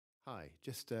Hi,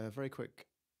 just a very quick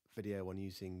video on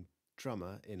using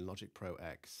Drummer in Logic Pro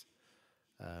X.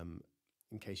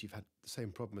 In case you've had the same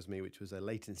problem as me, which was a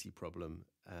latency problem,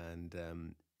 and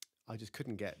I just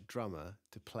couldn't get Drummer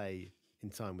to play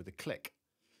in time with a click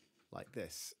like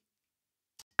this.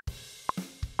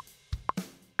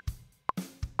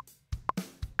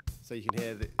 So you can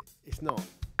hear that it's not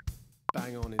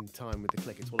bang on in time with the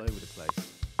click, it's all over the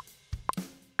place.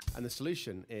 And the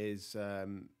solution is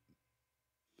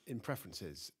in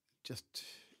preferences. Just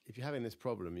if you're having this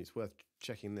problem, it's worth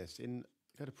checking this.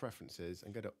 Go to preferences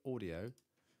and go to audio,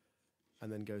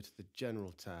 and then go to the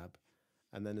general tab,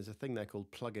 and then there's a thing there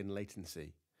called plug-in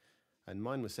latency, and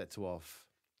mine was set to off,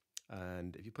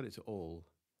 and if you put it to all,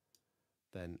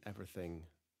 then everything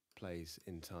plays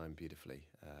in time beautifully,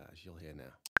 as you'll hear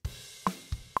now.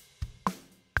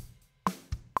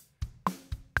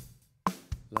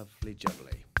 Lovely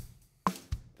jubbly.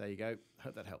 There you go.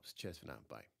 Hope that helps. Cheers for now.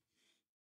 Bye.